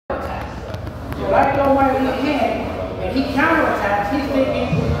So I throw my lead hand, and he counterattacks, he's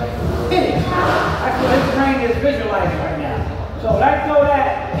thinking, hit it. That's what his brain is visualizing right now. So when I throw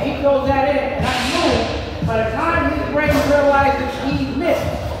that, and he throws that in, and I move, by the time his brain realizes he missed,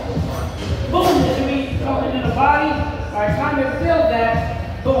 boom, this means coming in the body. By the time it feels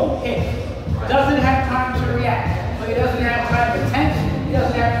that, boom, hit. Doesn't have time to react. So he doesn't have time to tense, he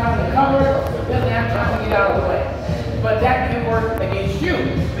doesn't have time to cover, he doesn't have time to get out of the way. But that can work against you,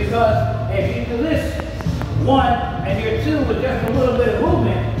 because if you do this one and you're two with just a little bit of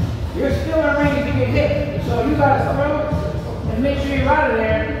movement, you're still in range to get hit. So you gotta throw and make sure you're out of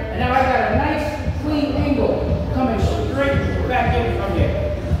there. And now I got a nice clean angle coming straight back in from here.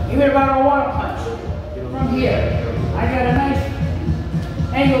 Even if I don't want to punch from here, I got a nice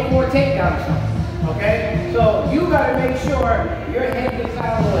angle for a takedown or something. Okay? So you gotta make sure your head gets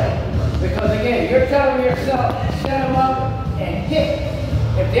out of the way. Because again, you're telling yourself, set them up and hit.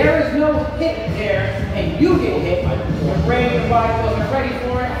 If there is no hit there and you get hit, your brain and body wasn't ready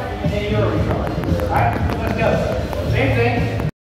for it, and then you're in trouble. Alright, let's go. Same thing.